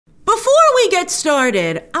get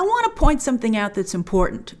started, I want to point something out that's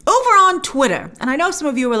important. Over on Twitter, and I know some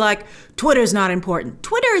of you are like, Twitter's not important.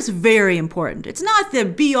 Twitter is very important. It's not the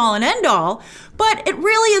be-all and end-all, but it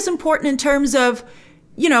really is important in terms of,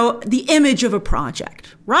 you know, the image of a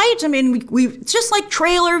project, right? I mean, it's just like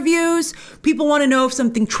trailer views. People want to know if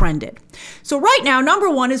something trended. So right now, number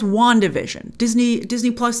one is WandaVision,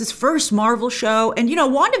 Disney Plus's first Marvel show. And, you know,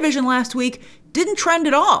 WandaVision last week didn't trend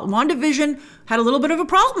at all. WandaVision had a little bit of a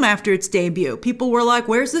problem after its debut. People were like,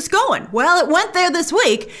 where's this going? Well, it went there this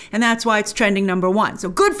week, and that's why it's trending number one. So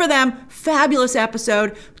good for them. Fabulous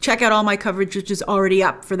episode. Check out all my coverage, which is already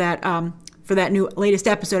up for that new latest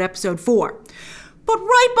episode, episode 4. But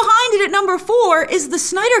right behind it at number 4 is the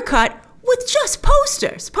Snyder Cut with just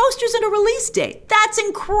posters and a release date. That's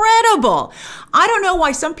incredible. I don't know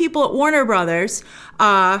why some people at Warner Brothers,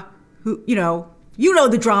 who, you know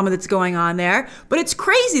the drama that's going on there, but it's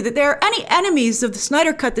crazy that there are any enemies of the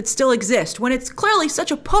Snyder Cut that still exist when it's clearly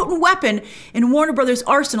such a potent weapon in Warner Brothers'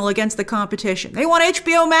 arsenal against the competition. They want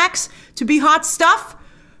HBO Max to be hot stuff.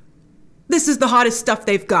 This is the hottest stuff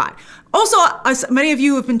they've got. Also, as many of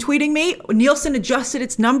you have been tweeting me, Nielsen adjusted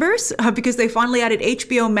its numbers because they finally added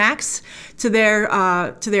HBO Max to their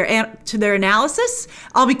analysis.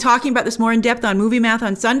 I'll be talking about this more in depth on Movie Math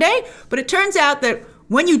on Sunday, but it turns out that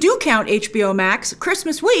when you do count HBO Max,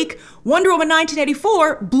 Christmas week, Wonder Woman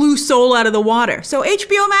 1984 blew Soul out of the water. So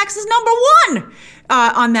HBO Max is number 1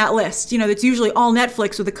 on that list. You know, that's usually all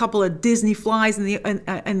Netflix with a couple of Disney flies in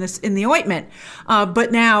the ointment.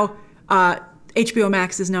 But now HBO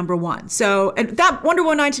Max is number 1. So, and that Wonder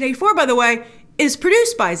Woman 1984, by the way, is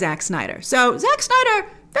produced by Zack Snyder. So Zack Snyder,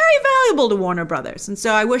 very valuable to Warner Brothers. And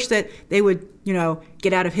so I wish that they would, you know,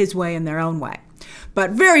 get out of his way in their own way.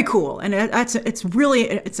 But very cool, and it's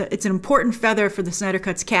an important feather for the Snyder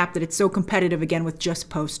Cut's cap that it's so competitive again with just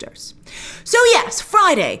posters. So yes,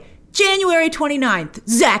 Friday, January 29th,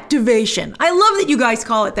 Zacktivation. I love that you guys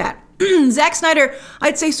call it that. Zack Snyder,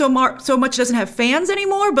 I'd say so much doesn't have fans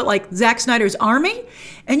anymore, but like Zack Snyder's army,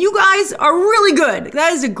 and you guys are really good.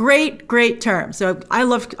 That is a great term. So I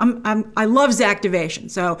love Zacktivation.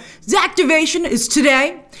 So Zacktivation is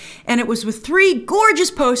today, and it was with 3 gorgeous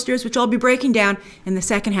posters, which I'll be breaking down in the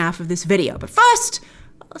second half of this video. But first,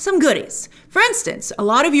 some goodies. For instance, a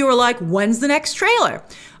lot of you are like, when's the next trailer?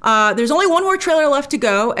 There's only one more trailer left to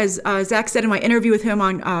go, as Zack said in my interview with him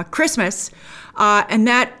on Christmas. And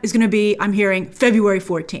that is going to be, I'm hearing, February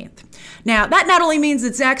 14th. Now, that not only means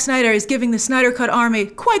that Zack Snyder is giving the Snyder Cut Army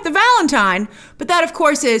quite the Valentine, but that, of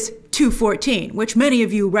course, is 214, which many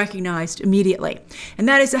of you recognized immediately. And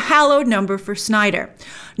that is a hallowed number for Snyder.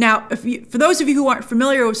 Now, for those of you who aren't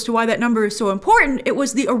familiar as to why that number is so important, it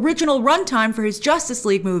was the original runtime for his Justice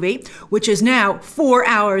League movie, which is now 4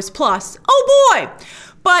 hours plus. Oh boy!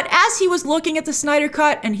 But as he was looking at the Snyder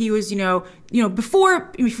Cut, and he was,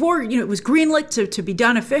 before it was greenlit to be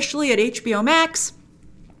done officially at HBO Max,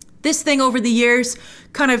 this thing over the years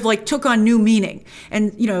kind of like took on new meaning.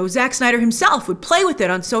 And, Zack Snyder himself would play with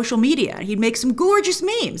it on social media. He'd make some gorgeous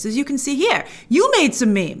memes, as you can see here. You made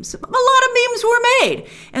some memes. A lot of memes were made.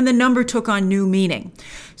 And the number took on new meaning.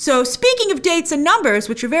 So speaking of dates and numbers,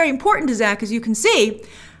 which are very important to Zack, as you can see,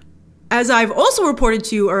 as I've also reported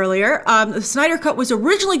to you earlier, the Snyder Cut was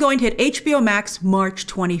originally going to hit HBO Max March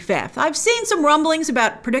 25th. I've seen some rumblings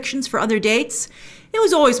about predictions for other dates. It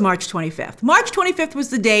was always March 25th. March 25th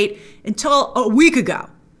was the date until a week ago.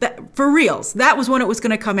 For reals, that was when it was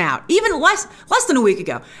going to come out. Even less than a week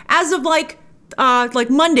ago. As of like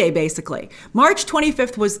Monday, basically. March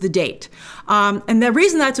 25th was the date. And the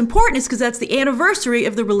reason that's important is because that's the anniversary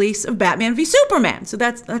of the release of Batman v Superman. So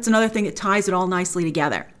that's another thing that ties it all nicely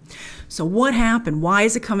together. So what happened? Why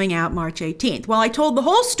is it coming out March 18th? Well, I told the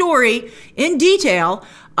whole story in detail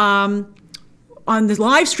on the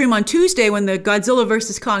live stream on Tuesday when the Godzilla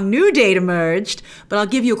vs. Kong new date emerged, but I'll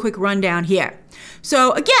give you a quick rundown here.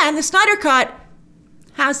 So again, the Snyder Cut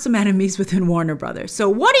has some enemies within Warner Brothers. So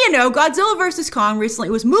what do you know? Godzilla vs. Kong recently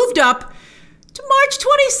was moved up to March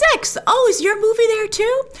 26th. Oh, is your movie there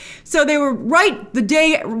too? So they were right the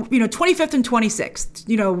day, 25th and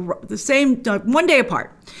 26th, the same, one day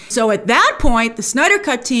apart. So at that point, the Snyder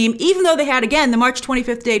Cut team, even though they had, again, the March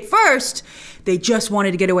 25th date first, they just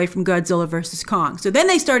wanted to get away from Godzilla vs. Kong. So then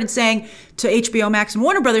they started saying to HBO Max and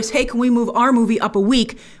Warner Brothers, hey, can we move our movie up a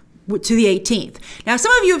week to the 18th? Now,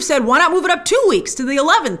 some of you have said, why not move it up 2 weeks to the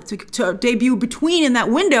 11th to debut in that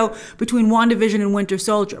window between WandaVision and Winter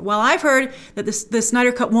Soldier? Well, I've heard that the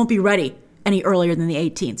Snyder Cut won't be ready any earlier than the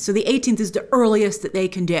 18th. So the 18th is the earliest that they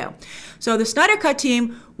can do. So the Snyder Cut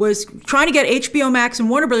team was trying to get HBO Max and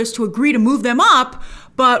Warner Brothers to agree to move them up,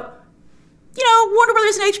 but Warner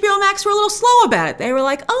Brothers and HBO Max were a little slow about it. They were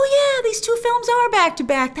like, oh yeah, these two films are back to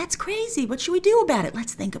back. That's crazy. What should we do about it?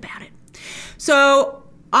 Let's think about it. So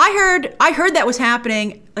I heard that was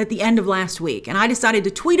happening at the end of last week, and I decided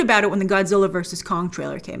to tweet about it when the Godzilla vs. Kong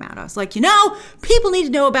trailer came out. I was like, people need to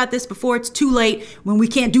know about this before it's too late, when we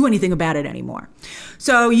can't do anything about it anymore.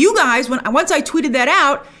 So you guys, once I tweeted that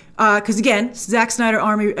out, because again, Zack Snyder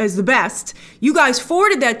Army is the best, you guys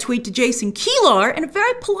forwarded that tweet to Jason Keelar in a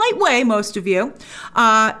very polite way, most of you.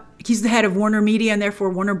 He's the head of Warner Media and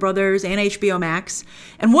therefore Warner Brothers and HBO Max.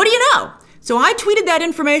 And what do you know? So I tweeted that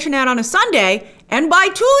information out on a Sunday, and by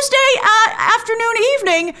Tuesday afternoon,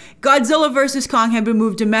 evening, Godzilla vs. Kong had been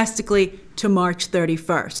moved domestically to March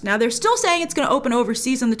 31st. Now, they're still saying it's going to open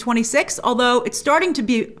overseas on the 26th, although it's starting to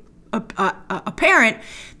be apparent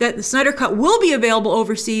that the Snyder Cut will be available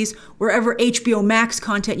overseas wherever HBO Max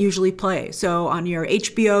content usually plays. So on your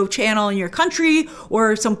HBO channel in your country,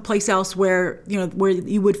 or someplace else where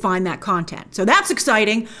you would find that content. So that's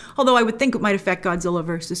exciting, although I would think it might affect Godzilla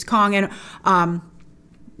vs. Kong, and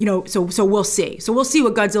so we'll see. So we'll see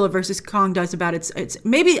what Godzilla vs. Kong does about its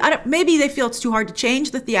maybe they feel it's too hard to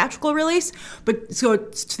change the theatrical release, but so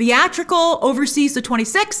it's theatrical overseas the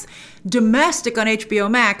 26th, domestic on HBO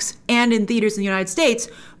Max and in theaters in the United States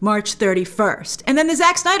March 31st. And then the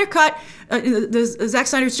Zack Snyder Cut, the Zack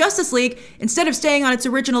Snyder's Justice League, instead of staying on its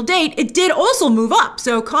original date, it did also move up.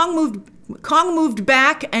 So Kong moved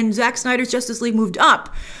back and Zack Snyder's Justice League moved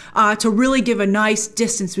up to really give a nice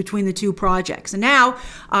distance between the two projects. And now,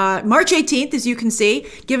 March 18th, as you can see,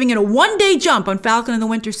 giving it a one-day jump on Falcon and the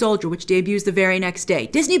Winter Soldier, which debuts the very next day.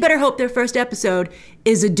 Disney better hope their first episode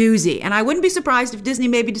is a doozy. And I wouldn't be surprised if Disney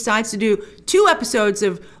maybe decides to do 2 episodes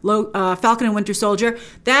of Falcon and Winter Soldier.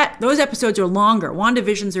 Those episodes are longer.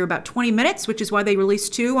 WandaVision's are about 20 minutes, which is why they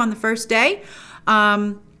released 2 on the first day.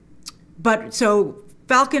 But so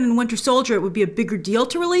Falcon and Winter Soldier, it would be a bigger deal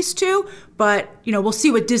to release 2, but we'll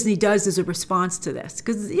see what Disney does as a response to this,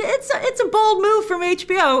 because it's a bold move from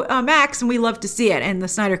HBO Max, and we love to see it, and the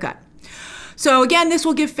Snyder Cut. So again, this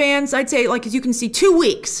will give fans, I'd say, as you can see, 2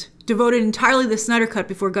 weeks devoted entirely to the Snyder Cut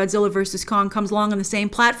before Godzilla vs. Kong comes along on the same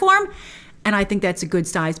platform. And I think that's a good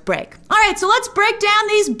sized break. All right, so let's break down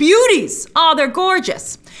these beauties. Oh, they're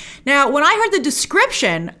gorgeous. Now, when I heard the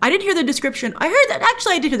description, I didn't hear the description. I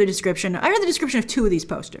did hear the description. I heard the description of 2 of these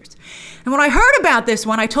posters. And when I heard about this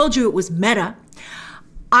one, I told you it was meta.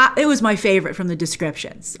 It was my favorite from the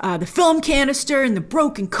descriptions. The film canister and the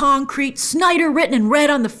broken concrete, Snyder written in red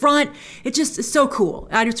on the front. It's so cool.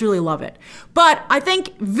 I just really love it. But I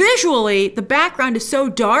think visually, the background is so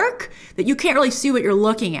dark that you can't really see what you're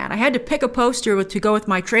looking at. I had to pick a poster to go with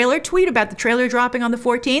my trailer tweet about the trailer dropping on the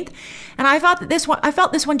 14th. And I felt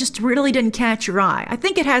this one just really didn't catch your eye. I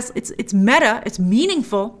think it's meta, it's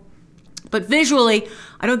meaningful, but visually,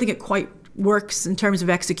 I don't think it quite works in terms of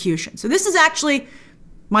execution. So this is actually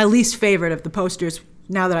my least favorite of the posters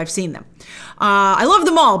now that I've seen them. I love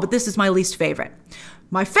them all, but this is my least favorite.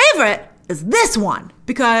 My favorite is this one,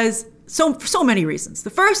 because for so many reasons. The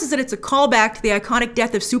first is that it's a callback to the iconic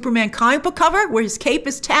Death of Superman comic book cover, where his cape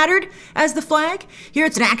is tattered as the flag. Here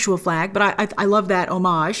it's an actual flag, but I love that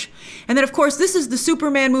homage. And then, of course, this is the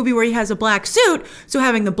Superman movie where he has a black suit, so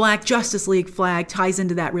having the black Justice League flag ties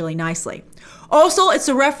into that really nicely. Also, it's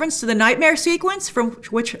a reference to the nightmare sequence from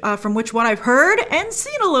which what I've heard and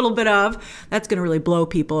seen a little bit of, that's going to really blow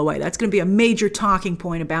people away. That's going to be a major talking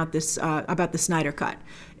point about this about the Snyder Cut.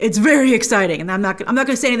 It's very exciting, and I'm not going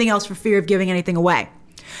to say anything else for fear of giving anything away.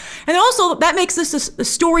 And also, that makes this a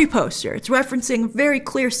story poster. It's referencing a very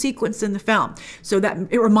clear sequence in the film, so that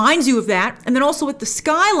it reminds you of that. And then also with the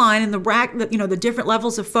skyline and the different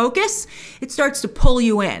levels of focus, it starts to pull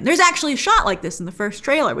you in. There's actually a shot like this in the first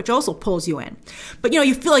trailer, which also pulls you in. But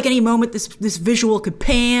you feel like any moment this visual could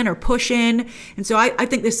pan or push in. And so I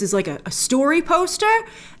think this is like a story poster,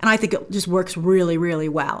 and I think it just works really, really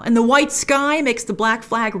well. And the white sky makes the black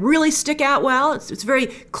flag really stick out well. It's very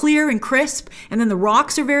clear and crisp, and then the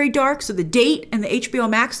rocks are very dark, so the date and the HBO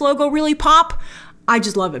Max logo really pop. I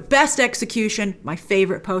just love it. Best execution, my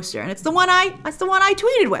favorite poster, and it's the one I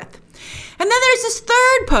tweeted with. And then there's this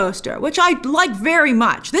third poster, which I like very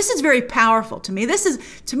much. This is very powerful to me. This is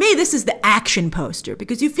the action poster,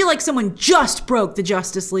 because you feel like someone just broke the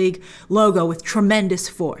Justice League logo with tremendous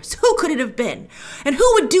force. Who could it have been? And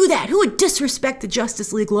who would do that? Who would disrespect the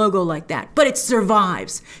Justice League logo like that? But it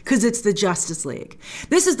survives, because it's the Justice League.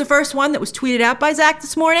 This is the first one that was tweeted out by Zack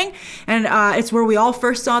this morning, and it's where we all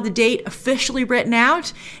first saw the date officially written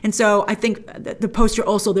out. And so I think the poster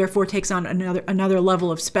also therefore takes on another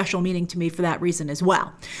level of special meaning meaning to me for that reason as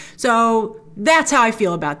well. So that's how I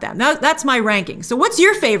feel about them. That's my ranking. So what's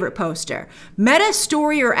your favorite poster? Meta,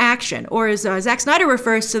 story, or action? Or as Zack Snyder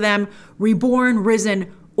refers to them, reborn,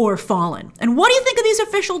 risen, or fallen. And what do you think of these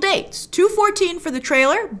official dates? 2/14 for the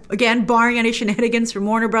trailer, again, barring any shenanigans from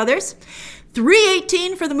Warner Brothers.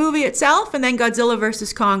 3/18 for the movie itself, and then Godzilla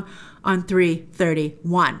vs. Kong on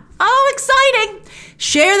 3/31. Oh, exciting!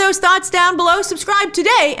 Share those thoughts down below, subscribe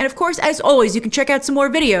today, and of course, as always, you can check out some more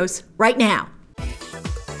videos right now.